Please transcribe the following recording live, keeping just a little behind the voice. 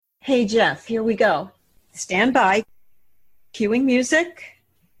Hey, Jeff, here we go. Stand by. Cueing music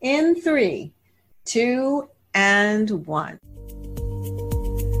in 3, 2, and 1.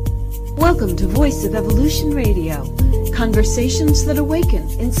 Welcome to Voice of Evolution Radio. Conversations that awaken,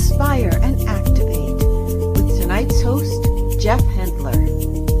 inspire, and activate. With tonight's host, Jeff Hendler.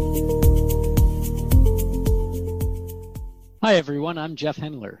 Hi, everyone. I'm Jeff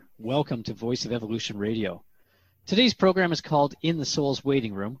Hendler. Welcome to Voice of Evolution Radio. Today's program is called In the Soul's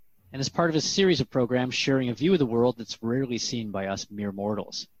Waiting Room, and is part of a series of programs sharing a view of the world that's rarely seen by us mere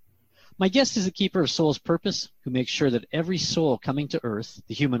mortals. My guest is the keeper of soul's purpose, who makes sure that every soul coming to Earth,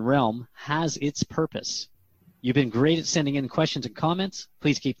 the human realm, has its purpose. You've been great at sending in questions and comments.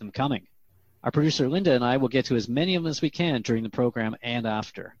 Please keep them coming. Our producer Linda and I will get to as many of them as we can during the program and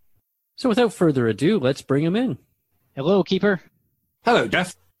after. So without further ado, let's bring him in. Hello, Keeper. Hello,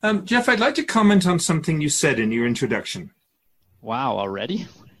 Jeff. Jeff, I'd like to comment on something you said in your introduction. Wow, already?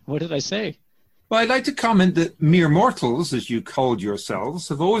 What did I say? Well, I'd like to comment that mere mortals, as you called yourselves,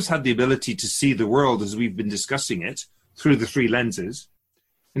 have always had the ability to see the world as we've been discussing it through the 3 lenses.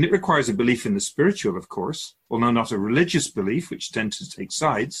 And it requires a belief in the spiritual, of course, although not a religious belief, which tends to take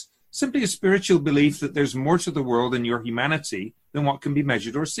sides, simply a spiritual belief that there's more to the world and your humanity than what can be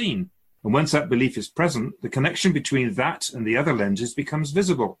measured or seen. And once that belief is present, the connection between that and the other lenses becomes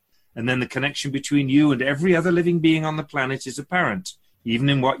visible. And then the connection between you and every other living being on the planet is apparent, even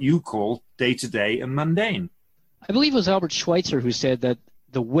in what you call day-to-day and mundane. I believe it was Albert Schweitzer who said that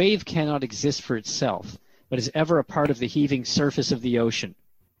the wave cannot exist for itself, but is ever a part of the heaving surface of the ocean.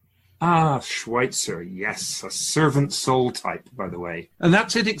 Ah, Schweitzer, yes, a servant soul type, by the way. And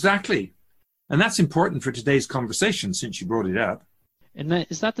that's it exactly. And that's important for today's conversation, since you brought it up. And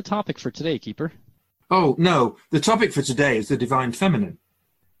is that the topic for today, Keeper? Oh, no, the topic for today is the divine feminine.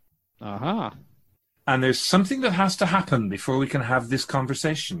 Aha. And there's something that has to happen before we can have this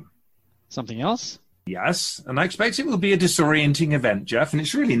conversation. Something else? Yes, and I expect it will be a disorienting event, Jeff, and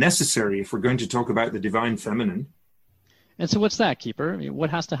it's really necessary if we're going to talk about the divine feminine. And so what's that, Keeper? I mean,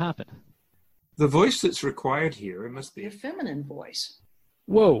 what has to happen? The voice that's required here must be a feminine voice.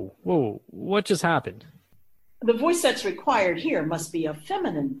 Whoa, what just happened? The voice that's required here must be a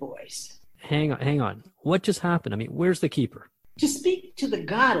feminine voice. Hang on. What just happened? I mean, where's the keeper? To speak to the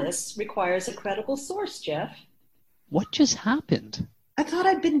goddess requires a credible source, Jeff. What just happened? I thought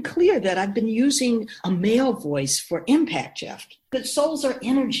I'd been clear that I've been using a male voice for impact, Jeff. That souls are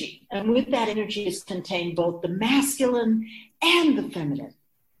energy, and with that energy is contained both the masculine and the feminine.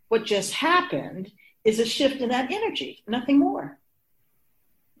 What just happened is a shift in that energy, nothing more.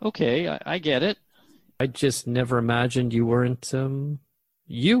 Okay, I get it. I just never imagined you weren't,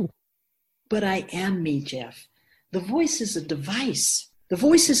 you. But I am me, Jeff. The voice is a device. The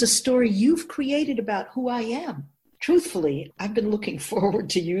voice is a story you've created about who I am. Truthfully, I've been looking forward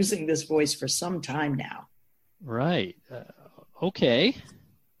to using this voice for some time now. Right. Okay.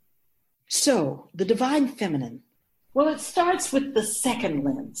 So, the divine feminine. Well, it starts with the second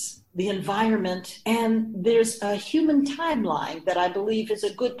lens, the environment, and there's a human timeline that I believe is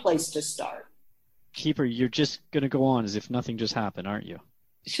a good place to start. Keeper, you're just going to go on as if nothing just happened, aren't you?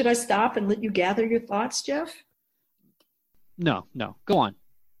 Should I stop and let you gather your thoughts, Jeff? No, go on.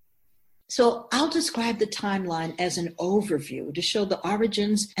 So I'll describe the timeline as an overview to show the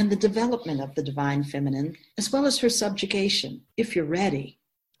origins and the development of the divine feminine, as well as her subjugation, if you're ready.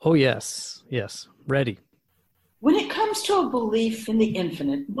 Oh, yes, ready. When it comes to a belief in the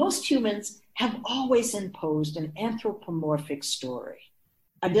infinite, most humans have always imposed an anthropomorphic story,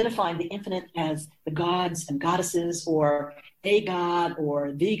 identifying the infinite as the gods and goddesses, or a god,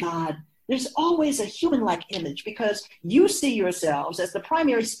 or the god. There's always a human-like image because you see yourselves as the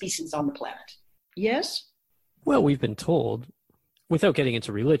primary species on the planet. Yes? Well, we've been told, without getting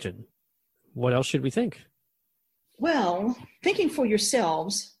into religion. What else should we think? Well, thinking for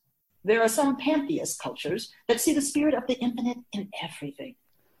yourselves, there are some pantheist cultures that see the spirit of the infinite in everything.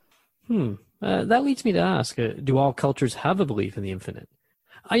 That leads me to ask, do all cultures have a belief in the infinite?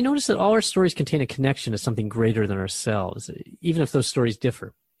 I notice that all our stories contain a connection to something greater than ourselves, even if those stories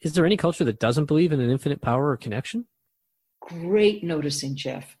differ. Is there any culture that doesn't believe in an infinite power or connection? Great noticing,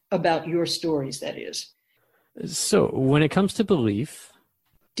 Jeff, about your stories, that is. So, when it comes to belief...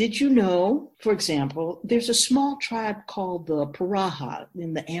 Did you know, for example, there's a small tribe called the Paraha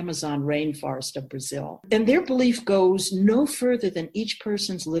in the Amazon rainforest of Brazil, and their belief goes no further than each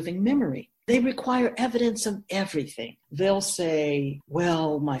person's living memory. They require evidence of everything. They'll say,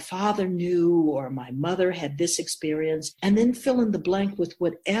 well, my father knew, or my mother had this experience, and then fill in the blank with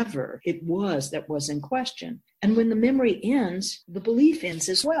whatever it was that was in question. And when the memory ends, the belief ends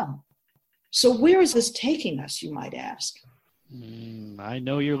as well. So where is this taking us, you might ask? I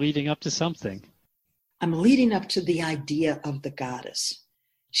know you're leading up to something. I'm leading up to the idea of the goddess.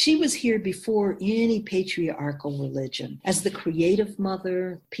 She was here before any patriarchal religion. As the creative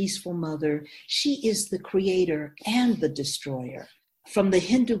mother, peaceful mother, she is the creator and the destroyer. From the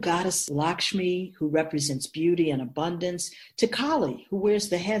Hindu goddess Lakshmi, who represents beauty and abundance, to Kali, who wears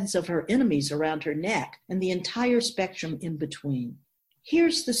the heads of her enemies around her neck, and the entire spectrum in between.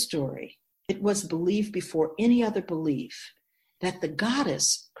 Here's the story. It was believed before any other belief that the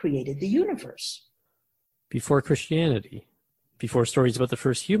goddess created the universe. Before Christianity, before stories about the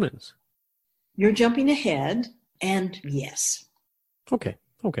first humans. You're jumping ahead, and yes. Okay.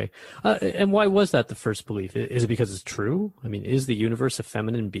 And why was that the first belief? Is it because it's true? I mean, is the universe a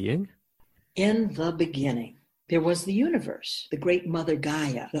feminine being? In the beginning, there was the universe, the great mother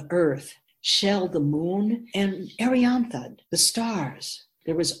Gaia, the earth, Shel, the moon, and Arianthad, the stars.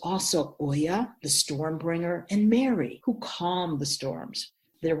 There was also Oya, the storm bringer, and Mary, who calmed the storms.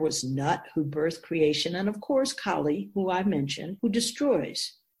 There was Nut, who birthed creation, and of course Kali, who I mentioned, who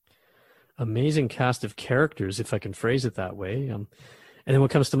destroys. Amazing cast of characters, if I can phrase it that way. And then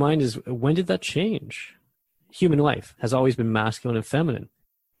what comes to mind is, when did that change? Human life has always been masculine and feminine,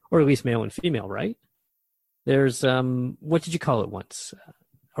 or at least male and female, right? There's, what did you call it once?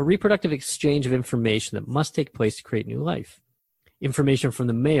 A reproductive exchange of information that must take place to create new life. Information from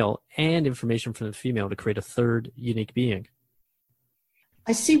the male and information from the female to create a third unique being.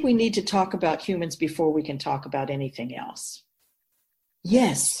 I see we need to talk about humans before we can talk about anything else.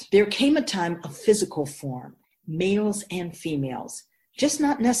 Yes, there came a time of physical form, males and females, just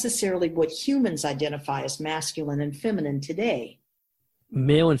not necessarily what humans identify as masculine and feminine today.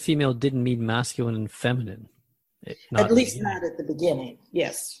 Male and female didn't mean masculine and feminine. At least not at the beginning,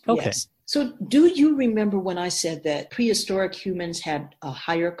 yes. Okay. Yes. So do you remember when I said that prehistoric humans had a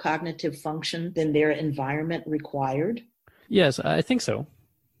higher cognitive function than their environment required? Yes, I think so.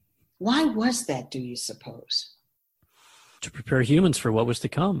 Why was that, do you suppose? To prepare humans for what was to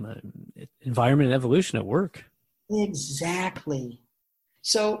come. Environment and evolution at work. Exactly.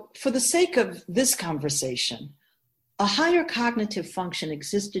 So for the sake of this conversation, a higher cognitive function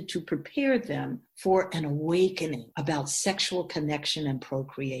existed to prepare them for an awakening about sexual connection and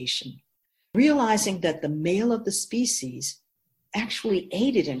procreation, realizing that the male of the species actually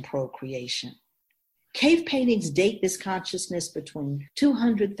aided in procreation. Cave paintings date this consciousness between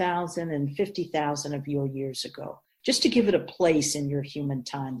 200,000 and 50,000 of your years ago, just to give it a place in your human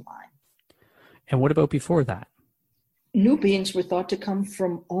timeline. And what about before that? New beings were thought to come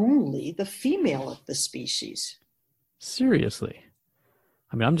from only the female of the species. Seriously?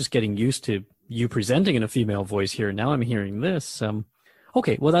 I mean, I'm just getting used to you presenting in a female voice here. Now I'm hearing this.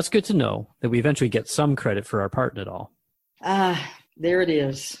 Okay, well, that's good to know that we eventually get some credit for our part in it all. There it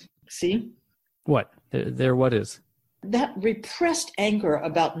is. See? What? There what is? That repressed anger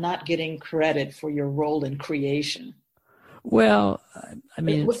about not getting credit for your role in creation. Well, I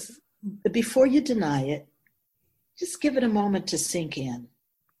mean... Before you deny it, just give it a moment to sink in.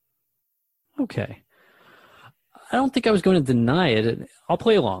 Okay. I don't think I was going to deny it. I'll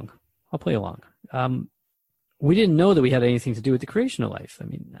play along. We didn't know that we had anything to do with the creation of life. I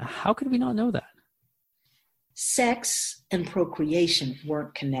mean, how could we not know that? Sex and procreation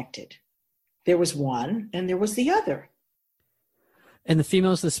weren't connected. There was one and there was the other. And the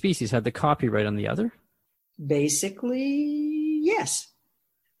females of the species had the copyright on the other? Basically, yes.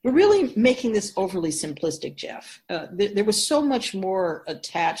 We're really making this overly simplistic, Jeff. There was so much more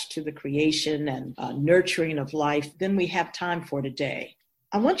attached to the creation and nurturing of life than we have time for today.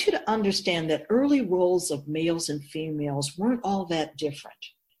 I want you to understand that early roles of males and females weren't all that different.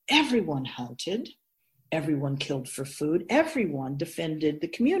 Everyone hunted, everyone killed for food, everyone defended the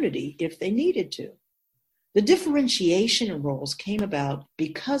community if they needed to. The differentiation in roles came about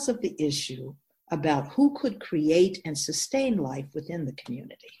because of the issue about who could create and sustain life within the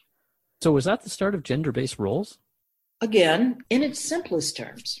community. So was that the start of gender-based roles? Again, in its simplest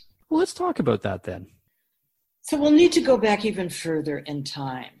terms. Well, let's talk about that then. So we'll need to go back even further in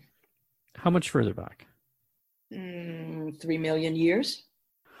time. How much further back? 3 million years.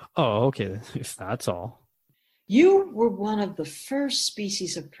 Oh, okay, if that's all. You were one of the first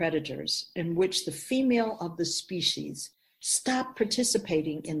species of predators in which the female of the species stopped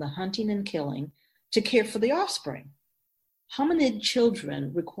participating in the hunting and killing to care for the offspring. Hominid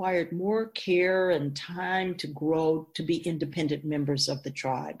children required more care and time to grow to be independent members of the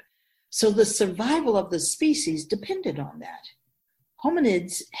tribe. So the survival of the species depended on that.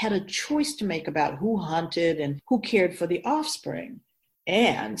 Hominids had a choice to make about who hunted and who cared for the offspring.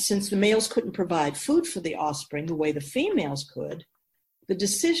 And since the males couldn't provide food for the offspring the way the females could, the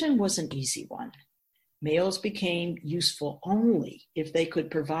decision was an easy one. Males became useful only if they could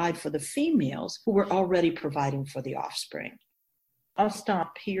provide for the females who were already providing for the offspring. I'll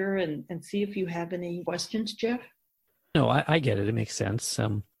stop here and see if you have any questions, Jeff. No, I get it. It makes sense.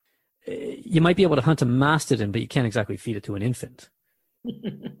 You might be able to hunt a mastodon, but you can't exactly feed it to an infant.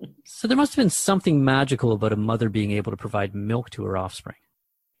 So there must have been something magical about a mother being able to provide milk to her offspring.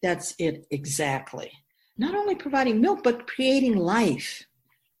 That's it exactly. Not only providing milk, but creating life.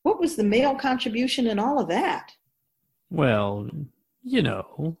 What was the male contribution in all of that? Well, you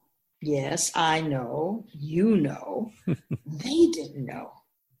know. Yes, I know. You know. They didn't know.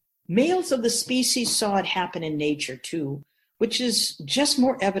 Males of the species saw it happen in nature too, which is just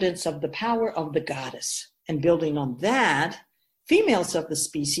more evidence of the power of the goddess. And building on that, females of the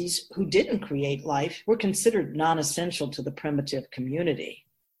species who didn't create life were considered non-essential to the primitive community.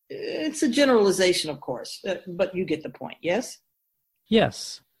 It's a generalization, of course, but you get the point, yes?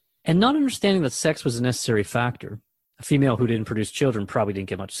 Yes. And not understanding that sex was a necessary factor. A female who didn't produce children probably didn't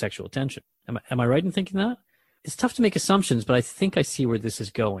get much sexual attention. Am I right in thinking that? It's tough to make assumptions, but I think I see where this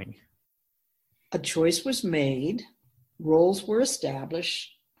is going. A choice was made, roles were established,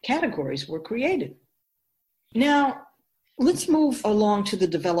 categories were created. Now, let's move along to the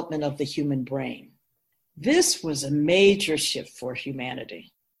development of the human brain. This was a major shift for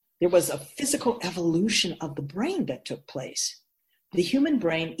humanity. There was a physical evolution of the brain that took place. The human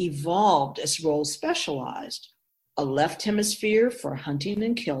brain evolved as roles specialized. A left hemisphere for hunting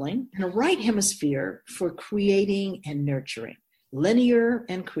and killing, and a right hemisphere for creating and nurturing, linear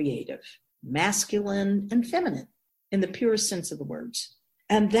and creative, masculine and feminine, in the purest sense of the words.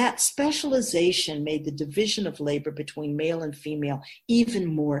 And that specialization made the division of labor between male and female even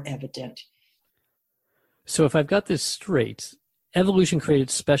more evident. So if I've got this straight, evolution created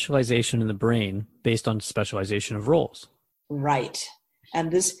specialization in the brain based on specialization of roles. Right. And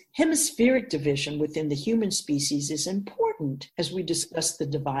this hemispheric division within the human species is important as we discuss the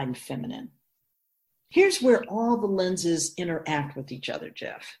divine feminine. Here's where all the lenses interact with each other,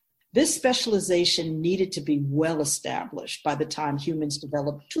 Jeff. This specialization needed to be well established by the time humans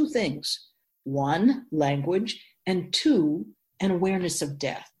developed two things. One, language, and two, an awareness of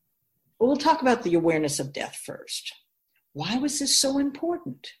death. Well, we'll talk about the awareness of death first. Why was this so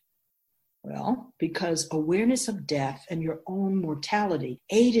important? Well, because awareness of death and your own mortality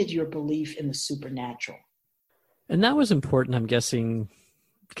aided your belief in the supernatural. And that was important, I'm guessing,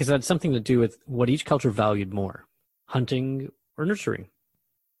 because it had something to do with what each culture valued more, hunting or nurturing.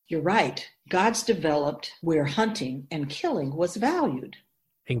 You're right. Gods developed where hunting and killing was valued.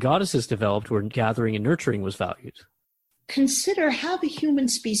 And goddesses developed where gathering and nurturing was valued. Consider how the human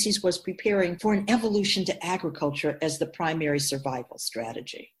species was preparing for an evolution to agriculture as the primary survival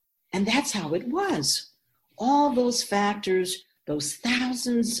strategy. And that's how it was. All those factors, those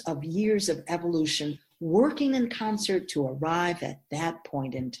thousands of years of evolution working in concert to arrive at that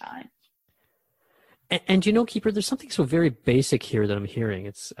point in time. And you know, Keeper, there's something so very basic here that I'm hearing.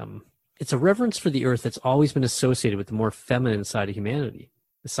 It's a reverence for the earth that's always been associated with the more feminine side of humanity.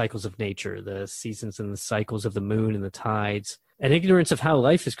 The cycles of nature, the seasons and the cycles of the moon and the tides, and ignorance of how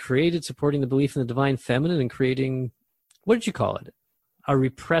life is created, supporting the belief in the divine feminine and creating, what did you call it? A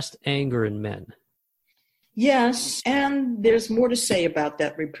repressed anger in men. Yes, and there's more to say about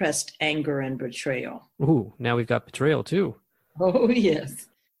that repressed anger and betrayal. Ooh, now we've got betrayal too. Oh, yes.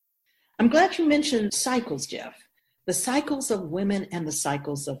 I'm glad you mentioned cycles, Jeff. The cycles of women and the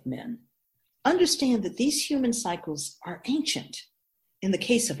cycles of men. Understand that these human cycles are ancient. In the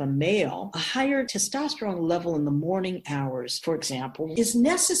case of a male, a higher testosterone level in the morning hours, for example, is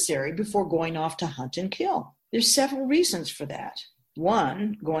necessary before going off to hunt and kill. There's several reasons for that.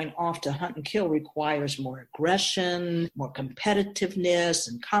 One, going off to hunt and kill requires more aggression, more competitiveness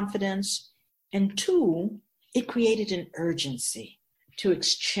and confidence. And two, it created an urgency to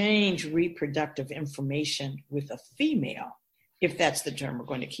exchange reproductive information with a female, if that's the term we're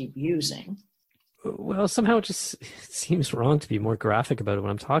going to keep using. Well, somehow it just seems wrong to be more graphic about it when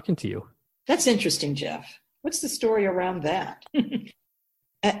I'm talking to you. That's interesting, Jeff. What's the story around that?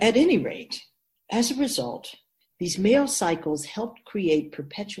 At any rate, as a result, these male cycles helped create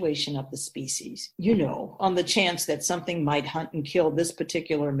perpetuation of the species, on the chance that something might hunt and kill this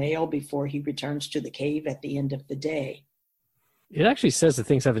particular male before he returns to the cave at the end of the day. It actually says that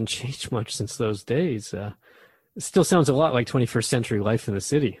things haven't changed much since those days. It still sounds a lot like 21st century life in the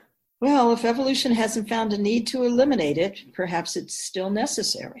city. Well, if evolution hasn't found a need to eliminate it, perhaps it's still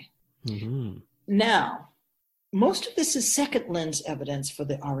necessary. Mm-hmm. Now, most of this is second lens evidence for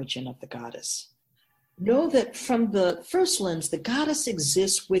the origin of the goddess. Know that from the first lens, the goddess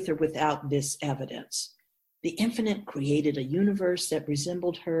exists with or without this evidence. The infinite created a universe that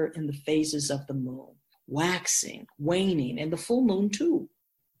resembled her in the phases of the moon. waxing, waning, and the full moon too.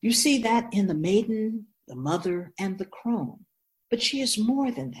 You see that in the maiden, the mother, and the crone. But she is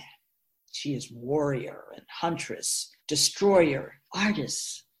more than that. She is warrior and huntress, destroyer,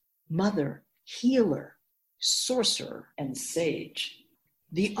 artist, mother, healer, sorcerer, and sage.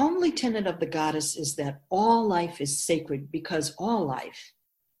 The only tenet of the goddess is that all life is sacred because all life,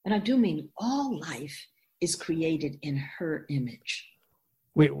 and I do mean all life, is created in her image.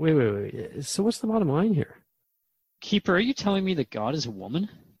 Wait. So what's the bottom line here? Keeper, are you telling me that God is a woman?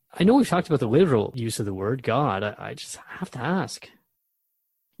 I know we've talked about the literal use of the word God. I just have to ask.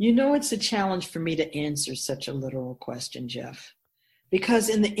 You know, it's a challenge for me to answer such a literal question, Jeff, because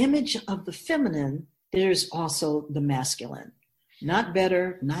in the image of the feminine, there's also the masculine. Not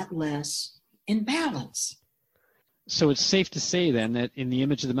better, not less, in balance. So it's safe to say then that in the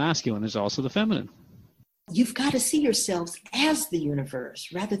image of the masculine is also the feminine. You've got to see yourselves as the universe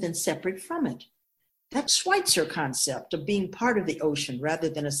rather than separate from it. That Schweitzer concept of being part of the ocean rather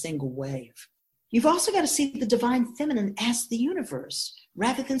than a single wave. You've also got to see the divine feminine as the universe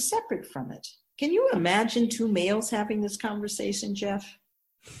rather than separate from it. Can you imagine two males having this conversation, Jeff?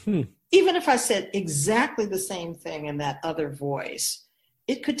 Even if I said exactly the same thing in that other voice,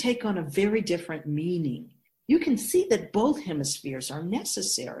 it could take on a very different meaning. You can see that both hemispheres are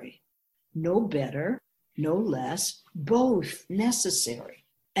necessary. No better, no less, both necessary.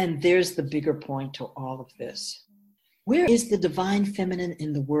 And there's the bigger point to all of this. Where is the divine feminine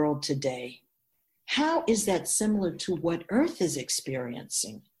in the world today? How is that similar to what Earth is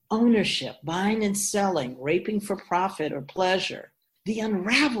experiencing? Ownership, buying and selling, raping for profit or pleasure, the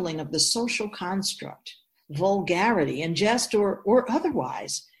unraveling of the social construct, vulgarity and jest or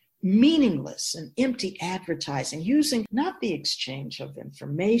otherwise, meaningless and empty advertising, using not the exchange of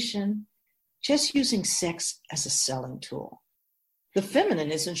information, just using sex as a selling tool. The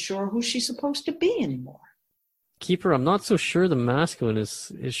feminine isn't sure who she's supposed to be anymore. Keeper, I'm not so sure the masculine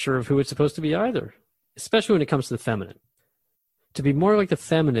is sure of who it's supposed to be either, especially when it comes to the feminine. To be more like the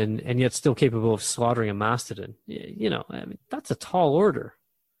feminine and yet still capable of slaughtering a mastodon, that's a tall order.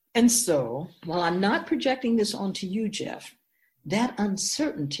 And so, while I'm not projecting this onto you, Jeff, that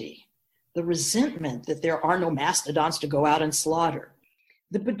uncertainty, the resentment that there are no mastodons to go out and slaughter,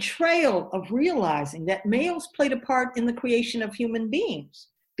 the betrayal of realizing that males played a part in the creation of human beings,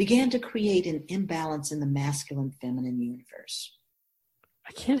 began to create an imbalance in the masculine-feminine universe.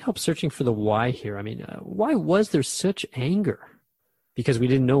 I can't help searching for the why here. Why was there such anger? Because we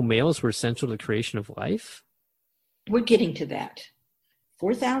didn't know males were essential to the creation of life? We're getting to that.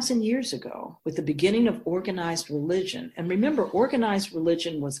 4,000 years ago, with the beginning of organized religion, and remember, organized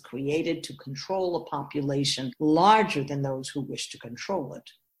religion was created to control a population larger than those who wished to control it.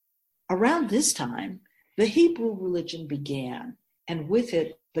 Around this time, the Hebrew religion began, and with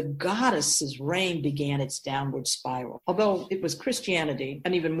it, the goddess's reign began its downward spiral. Although it was Christianity,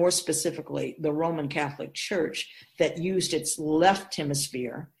 and even more specifically, the Roman Catholic Church, that used its left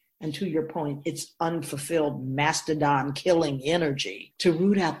hemisphere, and to your point, its unfulfilled mastodon-killing energy to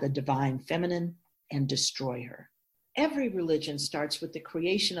root out the divine feminine and destroy her. Every religion starts with the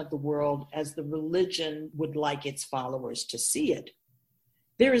creation of the world as the religion would like its followers to see it.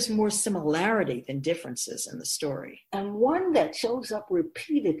 There is more similarity than differences in the story. And one that shows up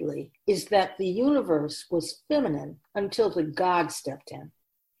repeatedly is that the universe was feminine until the God stepped in.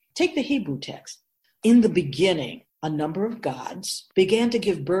 Take the Hebrew text. In the beginning, a number of gods began to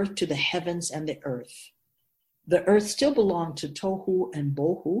give birth to the heavens and the earth. The earth still belonged to Tohu and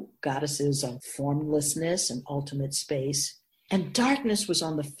Bohu, goddesses of formlessness and ultimate space, and darkness was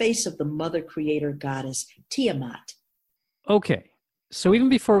on the face of the mother creator goddess Tiamat. Okay, so even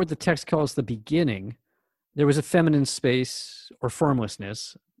before what the text calls the beginning, there was a feminine space or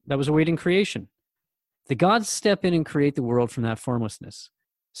formlessness that was awaiting creation. The gods step in and create the world from that formlessness.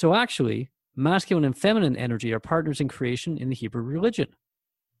 So actually, masculine and feminine energy are partners in creation in the Hebrew religion.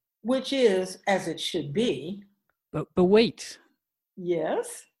 Which is as it should be. But wait.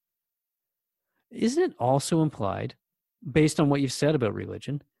 Yes? Isn't it also implied, based on what you've said about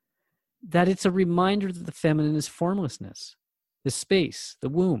religion, that it's a reminder that the feminine is formlessness, the space, the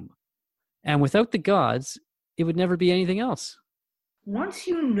womb, and without the gods, it would never be anything else? Once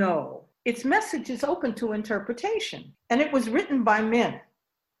you know, its message is open to interpretation, and it was written by men.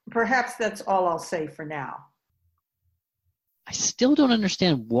 Perhaps that's all I'll say for now. I still don't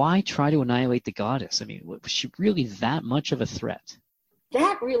understand why try to annihilate the goddess. Was she really that much of a threat?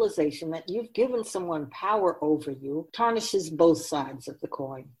 That realization that you've given someone power over you tarnishes both sides of the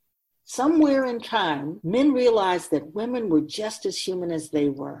coin. Somewhere in time, men realized that women were just as human as they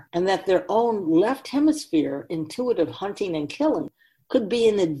were, and that their own left hemisphere, intuitive hunting and killing, could be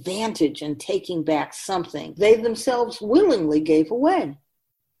an advantage in taking back something they themselves willingly gave away.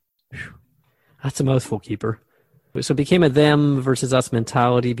 That's a mouthful, Keeper. So it became a them versus us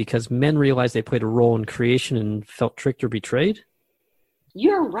mentality because men realized they played a role in creation and felt tricked or betrayed?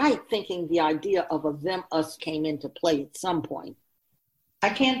 You're right thinking the idea of a them-us came into play at some point. I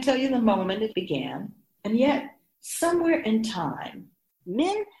can't tell you the moment it began, and yet, somewhere in time,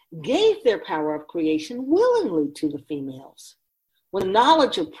 Men gave their power of creation willingly to the females. When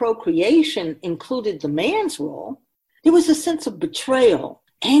knowledge of procreation included the man's role, there was a sense of betrayal,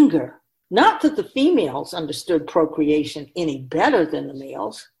 anger. Not that the females understood procreation any better than the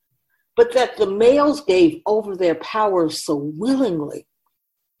males, but that the males gave over their power so willingly.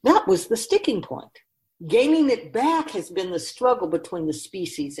 That was the sticking point. Gaining it back has been the struggle between the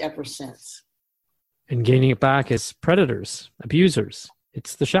species ever since. And gaining it back as predators, abusers.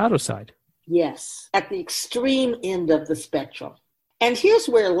 It's the shadow side. Yes, at the extreme end of the spectrum. And here's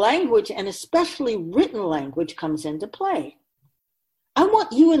where language, and especially written language, comes into play. I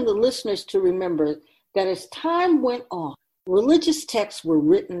want you and the listeners to remember that as time went on, religious texts were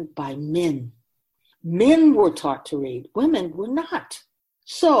written by men. Men were taught to read, women were not.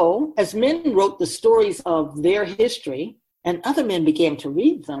 So, as men wrote the stories of their history and other men began to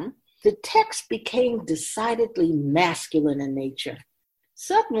read them, the text became decidedly masculine in nature.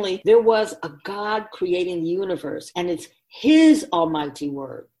 Suddenly, there was a God creating the universe, and it's his almighty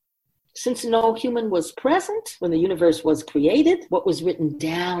word. Since no human was present when the universe was created, what was written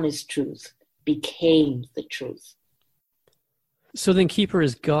down as truth became the truth. So then Keeper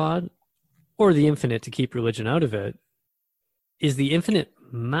is God, or the infinite to keep religion out of it. Is the infinite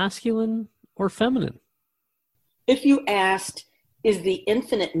masculine or feminine? If you asked, is the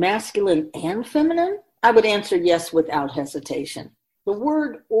infinite masculine and feminine? I would answer yes without hesitation. The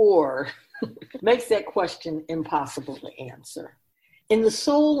word or makes that question impossible to answer. In the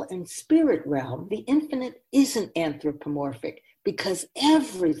soul and spirit realm, the infinite isn't anthropomorphic because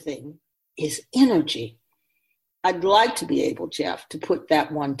everything is energy. I'd like to be able, Jeff, to put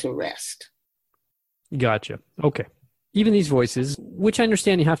that one to rest. Gotcha. Okay. Even these voices, which I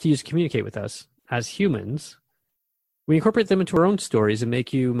understand you have to use to communicate with us as humans, we incorporate them into our own stories and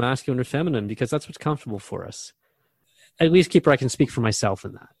make you masculine or feminine because that's what's comfortable for us. At least, Keeper, I can speak for myself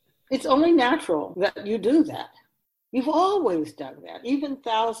in that. It's only natural that you do that. You've always done that, even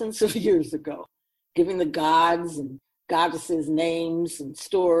thousands of years ago, giving the gods and goddesses names and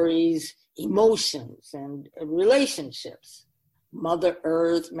stories, emotions and relationships. Mother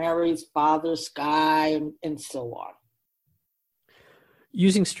Earth, Mary's father, sky, and so on.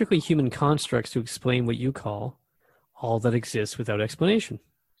 Using strictly human constructs to explain what you call all that exists without explanation.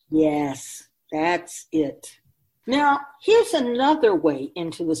 Yes, that's it. Now, here's another way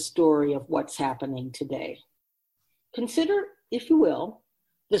into the story of what's happening today. Consider, if you will,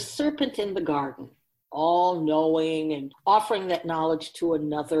 the serpent in the garden, all-knowing and offering that knowledge to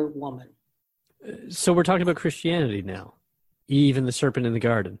another woman. So we're talking about Christianity now, even the serpent in the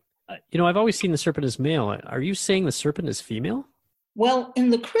garden. I've always seen the serpent as male. Are you saying the serpent is female? well, in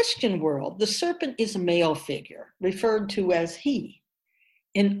the Christian world, the serpent is a male figure, referred to as he.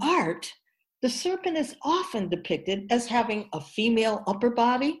 In art, the serpent is often depicted as having a female upper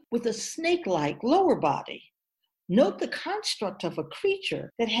body with a snake-like lower body. Note the construct of a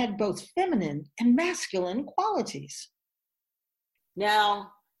creature that had both feminine and masculine qualities.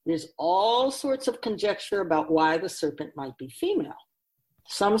 Now, there's all sorts of conjecture about why the serpent might be female.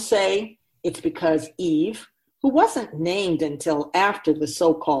 Some say it's because Eve, who wasn't named until after the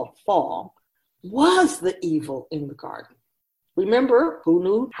so-called fall, was the evil in the garden. Remember, who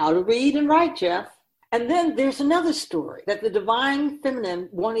knew how to read and write, Jeff? And then there's another story that the divine feminine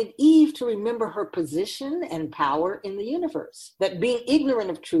wanted Eve to remember her position and power in the universe, that being ignorant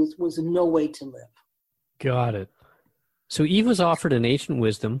of truth was no way to live. Got it. So Eve was offered an ancient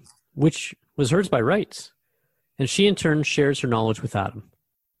wisdom, which was hers by rights, and she in turn shares her knowledge with Adam.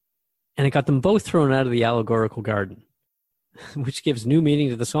 And it got them both thrown out of the allegorical garden, which gives new meaning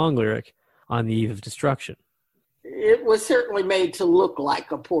to the song lyric, On the Eve of Destruction. It was certainly made to look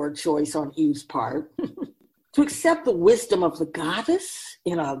like a poor choice on Eve's part. To accept the wisdom of the goddess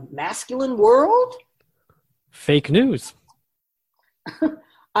in a masculine world? Fake news.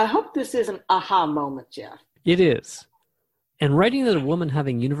 I hope this is an aha moment, Jeff. It is. And writing that a woman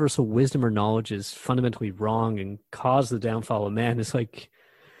having universal wisdom or knowledge is fundamentally wrong and caused the downfall of man is like,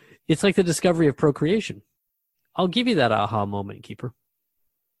 it's like the discovery of procreation. I'll give you that aha moment, Keeper.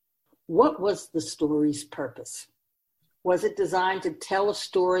 What was the story's purpose? Was it designed to tell a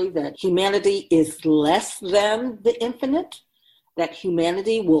story that humanity is less than the infinite? That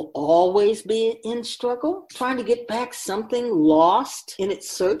humanity will always be in struggle, trying to get back something lost in its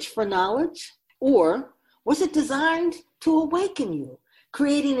search for knowledge? Or was it designed to awaken you,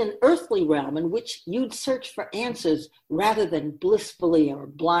 creating an earthly realm in which you'd search for answers rather than blissfully or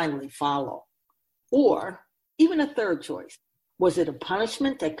blindly follow? Or even a third choice, was it a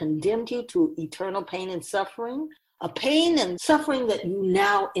punishment that condemned you to eternal pain and suffering? A pain and suffering that you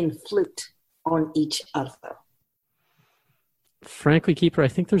now inflict on each other? Frankly, Keeper, I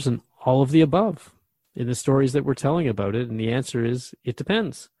think there's an all of the above in the stories that we're telling about it. And the answer is, it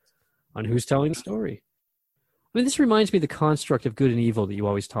depends on who's telling the story. I mean, this reminds me of the construct of good and evil that you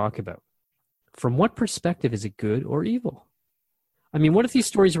always talk about. From what perspective is it good or evil? I mean, what if these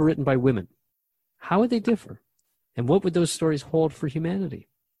stories were written by women? How would they differ? And what would those stories hold for humanity?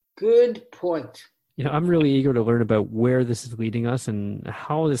 Good point. You know, I'm really eager to learn about where this is leading us and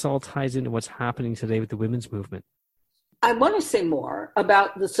how this all ties into what's happening today with the women's movement. I want to say more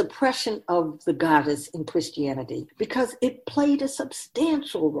about the suppression of the goddess in Christianity because it played a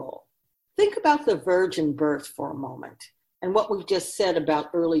substantial role. Think about the virgin birth for a moment and what we've just said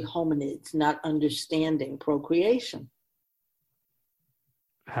about early hominids not understanding procreation.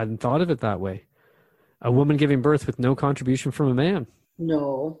 I hadn't thought of it that way. A woman giving birth with no contribution from a man.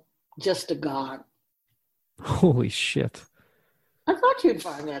 No, just a god. Holy shit. I thought you'd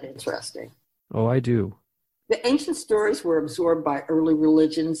find that interesting. Oh, I do. The ancient stories were absorbed by early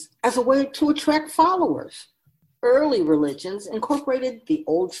religions as a way to attract followers. Early religions incorporated the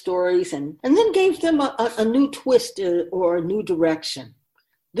old stories and then gave them a new twist or a new direction.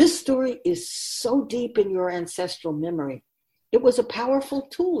 This story is so deep in your ancestral memory. It was a powerful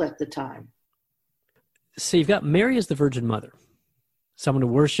tool at the time. So you've got Mary as the Virgin Mother, someone to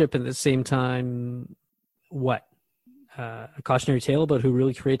worship, and at the same time, what? A cautionary tale about who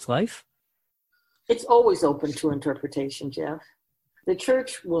really creates life? It's always open to interpretation, Jeff. The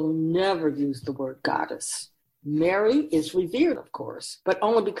church will never use the word goddess. Mary is revered, of course, but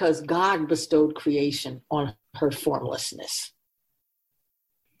only because God bestowed creation on her formlessness.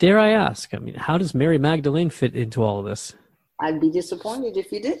 Dare I ask, I mean, how does Mary Magdalene fit into all of this? I'd be disappointed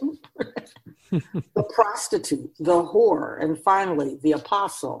if you didn't. The prostitute, the whore, and finally the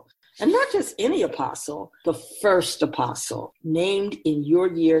apostle. And not just any apostle, the first apostle, named in your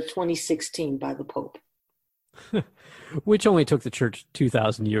year 2016 by the Pope. Which only took the church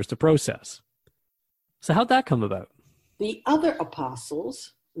 2,000 years to process. So how'd that come about? The other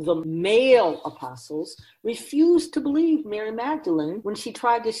apostles, the male apostles, refused to believe Mary Magdalene when she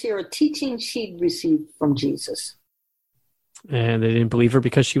tried to share a teaching she'd received from Jesus. And they didn't believe her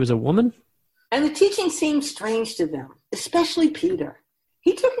because she was a woman? And the teaching seemed strange to them, especially Peter.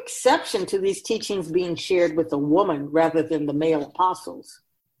 He took exception to these teachings being shared with a woman rather than the male apostles.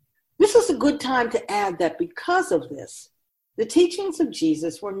 This is a good time to add that because of this, the teachings of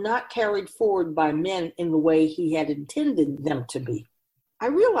Jesus were not carried forward by men in the way he had intended them to be. I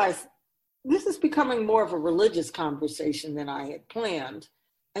realize this is becoming more of a religious conversation than I had planned,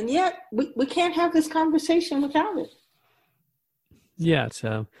 and yet we can't have this conversation without it. Yeah,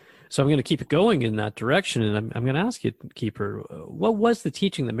 so I'm going to keep it going in that direction, and I'm going to ask you, Keeper, what was the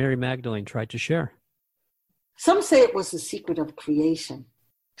teaching that Mary Magdalene tried to share? Some say it was the secret of creation,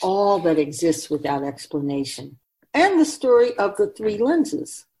 all that exists without explanation, and the story of the three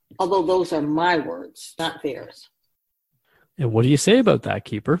lenses, although those are my words, not theirs. And what do you say about that,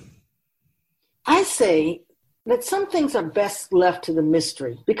 Keeper? I say that some things are best left to the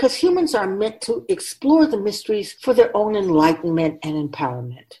mystery because humans are meant to explore the mysteries for their own enlightenment and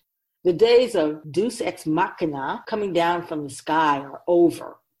empowerment. The days of deus ex machina coming down from the sky are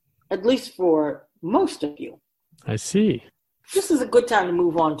over, at least for most of you. I see. This is a good time to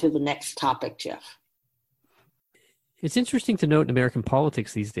move on to the next topic, Jeff. It's interesting to note in American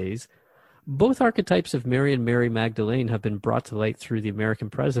politics these days, both archetypes of Mary and Mary Magdalene have been brought to light through the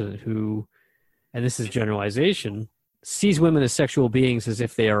American president who, and this is generalization, sees women as sexual beings as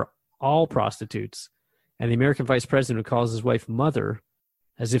if they are all prostitutes, and the American vice president who calls his wife mother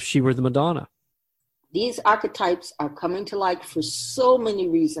as if she were the Madonna. These archetypes are coming to light for so many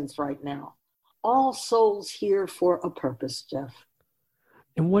reasons right now. All souls here for a purpose, Jeff.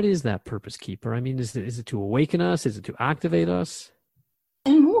 And what is that purpose, Keeper? I mean, is it to awaken us? Is it to activate us?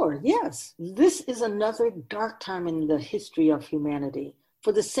 And more, yes. This is another dark time in the history of humanity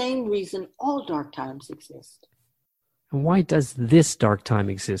for the same reason all dark times exist. And why does this dark time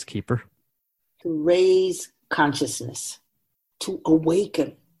exist, Keeper? To raise consciousness, to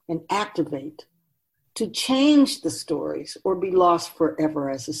awaken and activate, to change the stories or be lost forever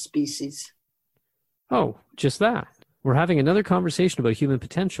as a species. Oh, just that. We're having another conversation about human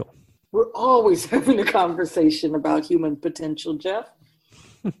potential. We're always having a conversation about human potential, Jeff.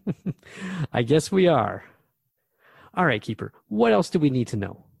 I guess we are. All right, Keeper, what else do we need to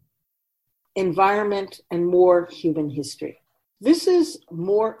know? Environment and more human history. This is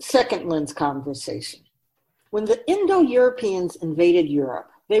more second lens conversation. When the Indo-Europeans invaded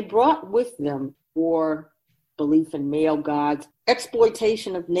Europe, they brought with them war, belief in male gods,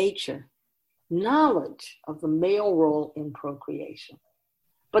 exploitation of nature, knowledge of the male role in procreation.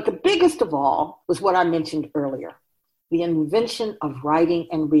 But the biggest of all was what I mentioned earlier, the invention of writing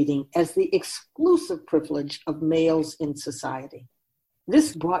and reading as the exclusive privilege of males in society.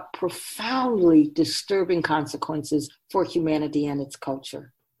 This brought profoundly disturbing consequences for humanity and its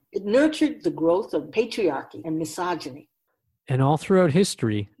culture. It nurtured the growth of patriarchy and misogyny. And all throughout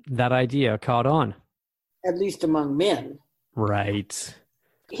history, that idea caught on. At least among men. Right.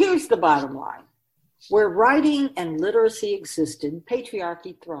 Here's the bottom line. Where writing and literacy existed,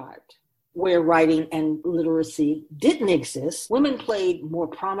 patriarchy thrived. Where writing and literacy didn't exist, women played more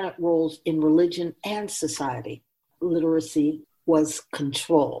prominent roles in religion and society. Literacy was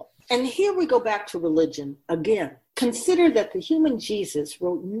control. And here we go back to religion again. Consider that the human Jesus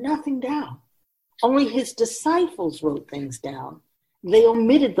wrote nothing down. Only his disciples wrote things down. They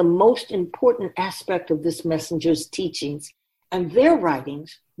omitted the most important aspect of this messenger's teachings, and their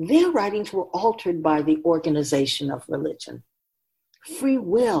writings were altered by the organization of religion. Free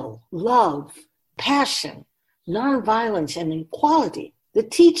will, love, passion, nonviolence, and equality, the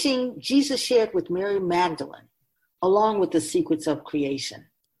teaching Jesus shared with Mary Magdalene, along with the secrets of creation.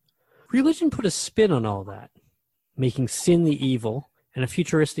 Religion put a spin on all that, making sin the evil and a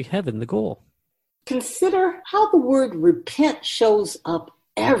futuristic heaven the goal. Consider how the word repent shows up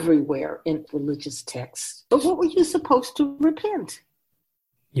everywhere in religious texts. But what were you supposed to repent?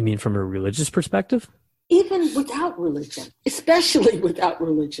 You mean from a religious perspective? Even without religion, especially without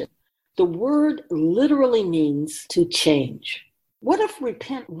religion, the word literally means to change. What if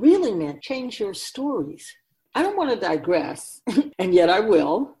repent really meant change your stories? I don't want to digress, and yet I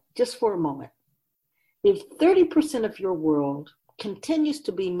will, just for a moment. If 30% of your world continues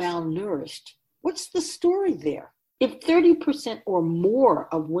to be malnourished, what's the story there? If 30% or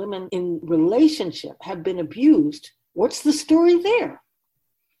more of women in relationship have been abused, what's the story there?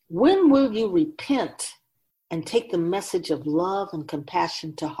 When will you repent and take the message of love and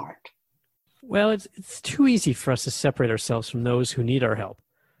compassion to heart? Well, it's too easy for us to separate ourselves from those who need our help.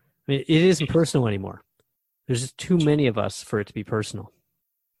 I mean, it isn't personal anymore. There's just too many of us for it to be personal.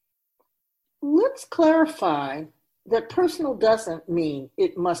 Let's clarify that personal doesn't mean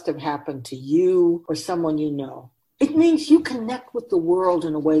it must have happened to you or someone you know. It means you connect with the world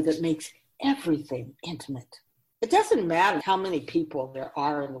in a way that makes everything intimate. It doesn't matter how many people there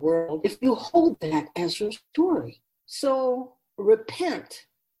are in the world if you hold that as your story. So repent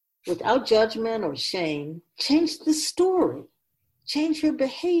without judgment or shame. Change the story. Change your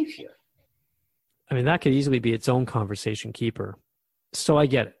behavior. I mean, that could easily be its own conversation keeper. So I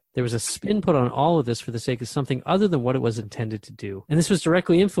get it. There was a spin put on all of this for the sake of something other than what it was intended to do. And this was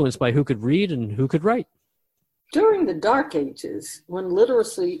directly influenced by who could read and who could write. During the Dark Ages, when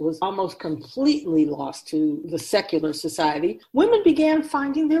literacy was almost completely lost to the secular society, women began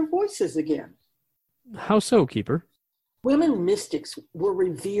finding their voices again. How so, Keeper? Women mystics were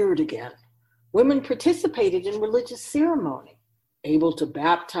revered again. Women participated in religious ceremony, able to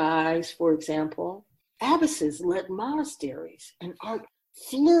baptize, for example. Abbesses led monasteries, and art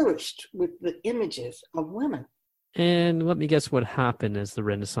flourished with the images of women. And let me guess what happened as the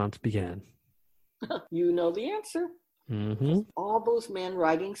Renaissance began. You know the answer. Mm-hmm. All those men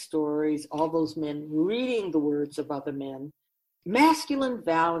writing stories, all those men reading the words of other men. Masculine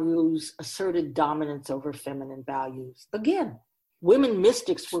values asserted dominance over feminine values. Again, women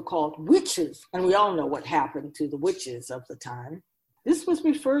mystics were called witches, and we all know what happened to the witches of the time. This was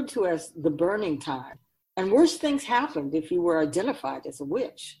referred to as the burning time, and worse things happened if you were identified as a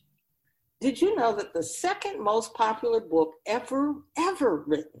witch. Did you know that the second most popular book ever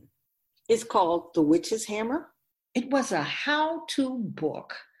written is called The Witch's Hammer? It was a how-to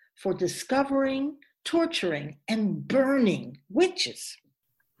book for discovering, torturing, and burning witches.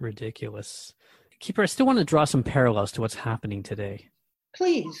 Ridiculous. Keeper, I still want to draw some parallels to what's happening today.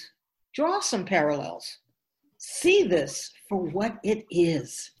 Please, draw some parallels. See this for what it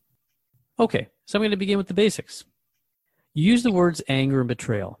is. Okay, so I'm going to begin with the basics. You use the words anger and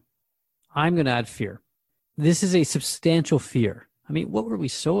betrayal. I'm going to add fear. This is a substantial fear. I mean, what were we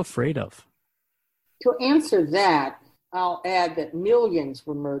so afraid of? To answer that, I'll add that millions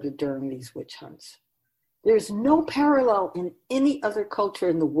were murdered during these witch hunts. There's no parallel in any other culture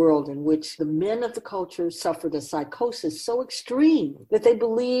in the world in which the men of the culture suffered a psychosis so extreme that they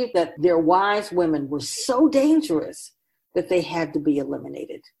believed that their wise women were so dangerous that they had to be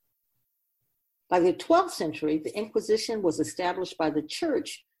eliminated. By the 12th century, the Inquisition was established by the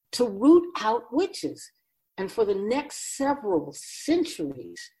church to root out witches. And for the next several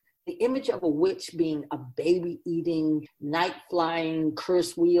centuries, the image of a witch being a baby-eating, night-flying,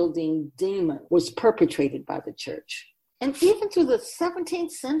 curse-wielding demon was perpetrated by the church. And even through the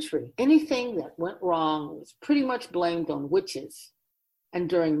 17th century, anything that went wrong was pretty much blamed on witches. And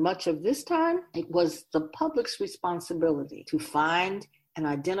during much of this time, it was the public's responsibility to find and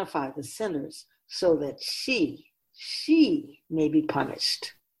identify the sinners so that she may be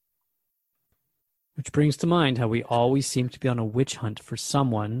punished. Which brings to mind how we always seem to be on a witch hunt for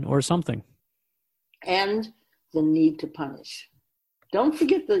someone or something. And the need to punish. Don't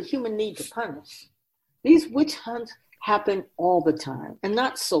forget the human need to punish. These witch hunts happen all the time, and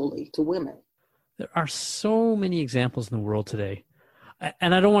not solely to women. There are so many examples in the world today,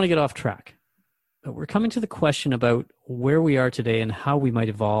 and I don't want to get off track. But we're coming to the question about where we are today and how we might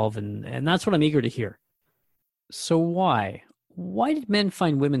evolve, and that's what I'm eager to hear. So why? Why did men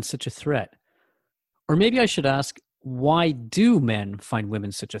find women such a threat? Or maybe I should ask, why do men find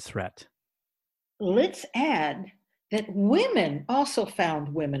women such a threat? Let's add that women also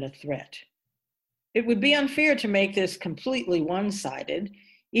found women a threat. It would be unfair to make this completely one-sided,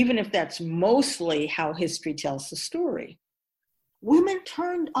 even if that's mostly how history tells the story. Women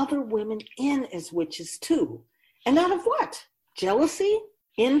turned other women in as witches too. And out of what? Jealousy?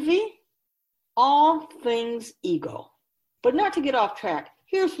 Envy? All things ego. But not to get off track,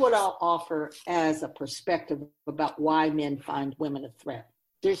 here's what I'll offer as a perspective about why men find women a threat.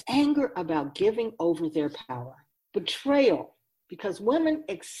 There's anger about giving over their power. Betrayal, because women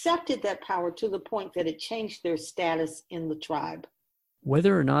accepted that power to the point that it changed their status in the tribe.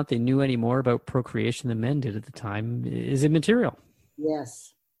 Whether or not they knew any more about procreation than men did at the time is immaterial.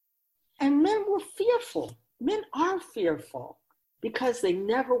 Yes. And men were fearful. Men are fearful because they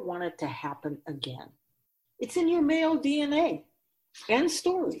never want it to happen again. It's in your male DNA and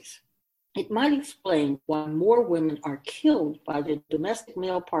stories. It might explain why more women are killed by their domestic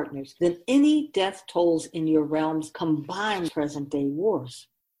male partners than any death tolls in your realm's combined present-day wars.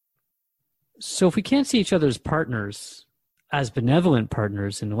 So if we can't see each other as partners, as benevolent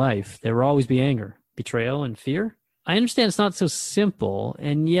partners in life, there will always be anger, betrayal, and fear? I understand it's not so simple,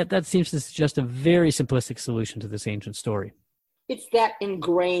 and yet that seems to suggest a very simplistic solution to this ancient story. It's that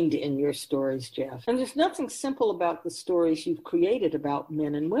ingrained in your stories, Jeff. And there's nothing simple about the stories you've created about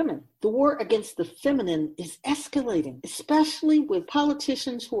men and women. The war against the feminine is escalating, especially with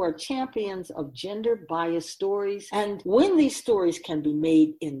politicians who are champions of gender-biased stories. And when these stories can be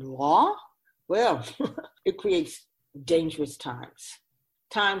made in law, well, it creates dangerous times.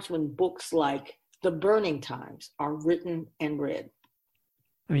 Times when books like The Burning Times are written and read.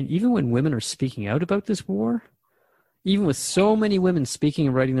 I mean, even when women are speaking out about this war, even with so many women speaking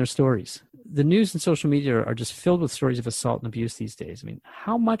and writing their stories, the news and social media are just filled with stories of assault and abuse these days. I mean,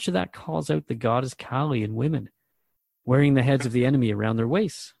 how much of that calls out the goddess Kali in women, wearing the heads of the enemy around their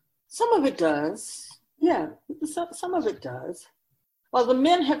waists? Some of it does. Yeah, some of it does. While the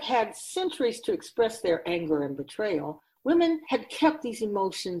men have had centuries to express their anger and betrayal, women had kept these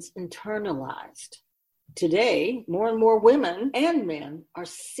emotions internalized. Today, more and more women and men are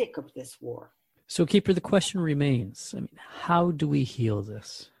sick of this war. So, Keeper, the question remains, how do we heal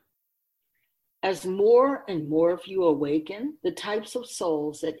this? As more and more of you awaken, the types of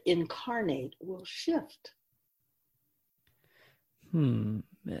souls that incarnate will shift. And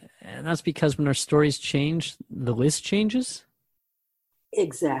that's because when our stories change, the list changes?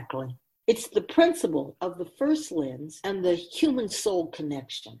 Exactly. It's the principle of the first lens and the human soul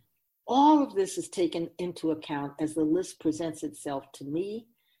connection. All of this is taken into account as the list presents itself to me,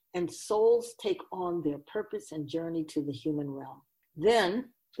 and souls take on their purpose and journey to the human realm. Then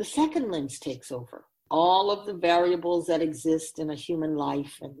the second lens takes over. All of the variables that exist in a human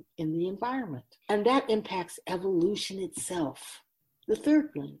life and in the environment. And that impacts evolution itself. The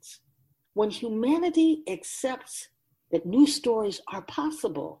third lens. When humanity accepts that new stories are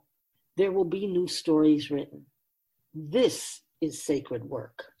possible, there will be new stories written. This is sacred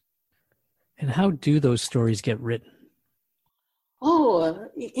work. And how do those stories get written?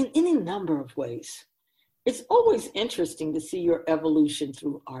 In any number of ways. It's always interesting to see your evolution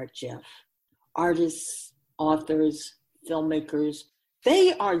through art, Jeff. Artists, authors, filmmakers,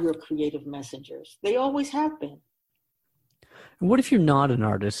 they are your creative messengers. They always have been. And what if you're not an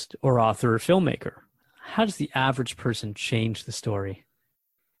artist or author or filmmaker? How does the average person change the story?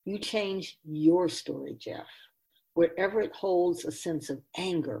 You change your story, Jeff, wherever it holds a sense of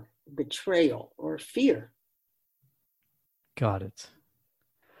anger, betrayal, or fear. Got it.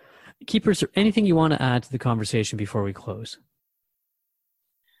 Keeper, is there anything you want to add to the conversation before we close?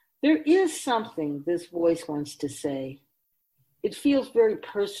 There is something this voice wants to say. It feels very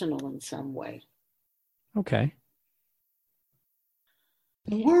personal in some way. Okay.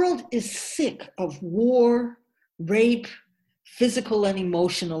 The world is sick of war, rape, physical and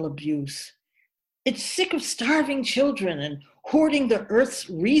emotional abuse. It's sick of starving children and hoarding the earth's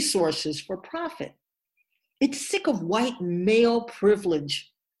resources for profit. It's sick of white male privilege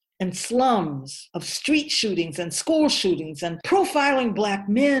and slums, of street shootings and school shootings and profiling Black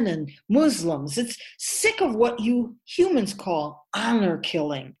men and Muslims. It's sick of what you humans call honor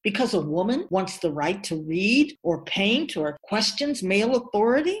killing because a woman wants the right to read or paint or questions male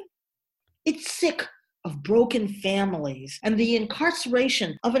authority. It's sick of broken families and the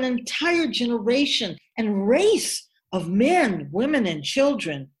incarceration of an entire generation and race of men, women, and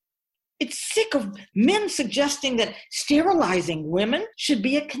children. It's sick of men suggesting that sterilizing women should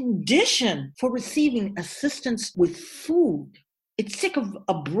be a condition for receiving assistance with food. It's sick of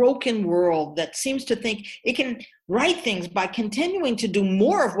a broken world that seems to think it can right things by continuing to do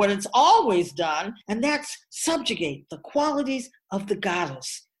more of what it's always done, and that's subjugate the qualities of the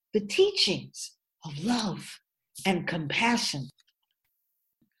goddess, the teachings of love and compassion.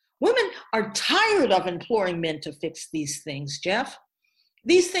 Women are tired of imploring men to fix these things, Jeff.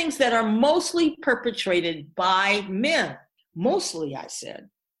 These things that are mostly perpetrated by men. Mostly, I said,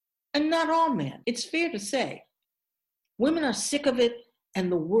 and not all men. It's fair to say. Women are sick of it,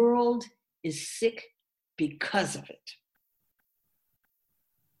 and the world is sick because of it.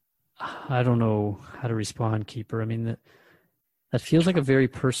 I don't know how to respond, Keeper. I mean, that feels like a very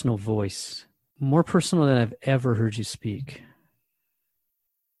personal voice. More personal than I've ever heard you speak.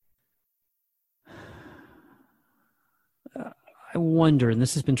 I wonder, and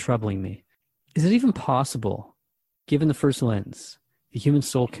this has been troubling me, is it even possible, given the first lens, the human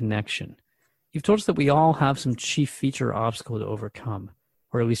soul connection? You've told us that we all have some chief feature or obstacle to overcome,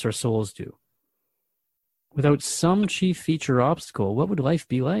 or at least our souls do. Without some chief feature or obstacle, what would life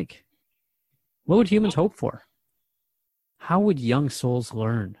be like? What would humans hope for? How would young souls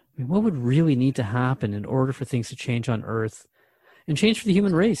learn? I mean, what would really need to happen in order for things to change on Earth and change for the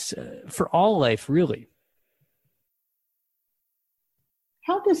human race, for all life, really?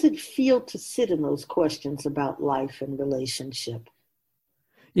 How does it feel to sit in those questions about life and relationship?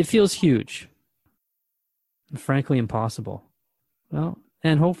 It feels huge. And frankly, impossible. Well,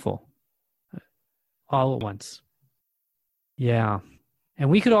 and hopeful. All at once. Yeah.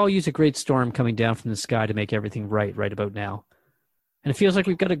 And we could all use a great storm coming down from the sky to make everything right about now. And it feels like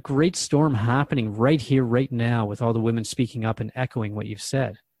we've got a great storm happening right here, right now, with all the women speaking up and echoing what you've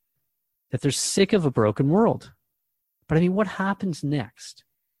said. That they're sick of a broken world. But I mean, what happens next?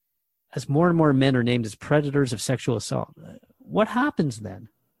 As more and more men are named as predators of sexual assault, what happens then?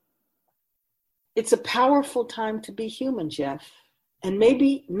 It's a powerful time to be human, Jeff. And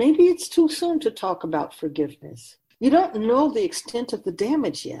maybe it's too soon to talk about forgiveness. You don't know the extent of the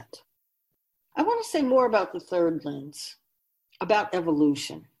damage yet. I want to say more about the third lens, about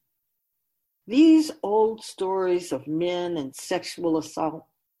evolution. These old stories of men and sexual assault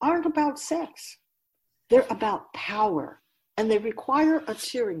aren't about sex. They're about power, and they require a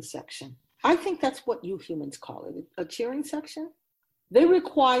cheering section. I think that's what you humans call it, a cheering section. They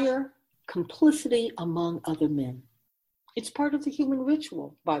require complicity among other men. It's part of the human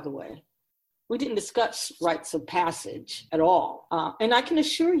ritual, by the way. We didn't discuss rites of passage at all. And I can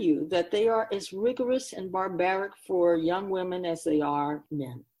assure you that they are as rigorous and barbaric for young women as they are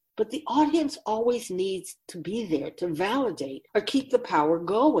men. But the audience always needs to be there to validate or keep the power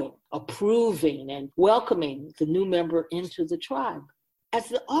going, approving and welcoming the new member into the tribe. As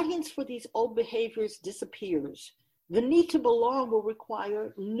the audience for these old behaviors disappears, the need to belong will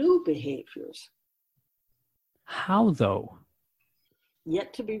require new behaviors. How, though?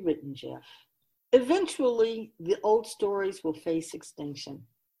 Yet to be written, Jeff. Eventually, the old stories will face extinction.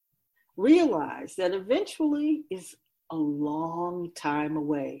 Realize that eventually is a long time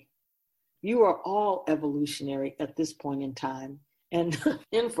away. You are all evolutionary at this point in time, and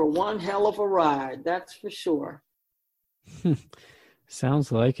in for one hell of a ride, that's for sure.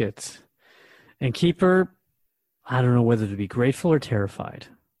 Sounds like it. And Keeper, I don't know whether to be grateful or terrified.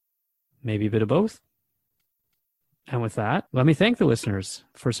 Maybe a bit of both. And with that, let me thank the listeners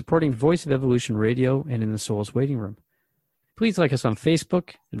for supporting Voice of Evolution Radio and In the Soul's Waiting Room. Please like us on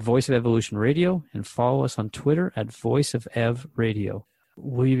Facebook at Voice of Evolution Radio and follow us on Twitter at Voice of Ev Radio.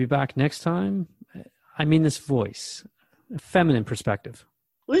 Will you be back next time? I mean this voice, a feminine perspective.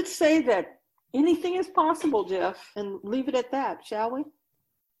 Let's say that anything is possible, Jeff, and leave it at that, shall we?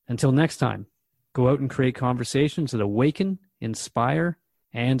 Until next time, go out and create conversations that awaken, inspire,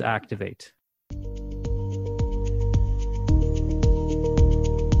 and activate.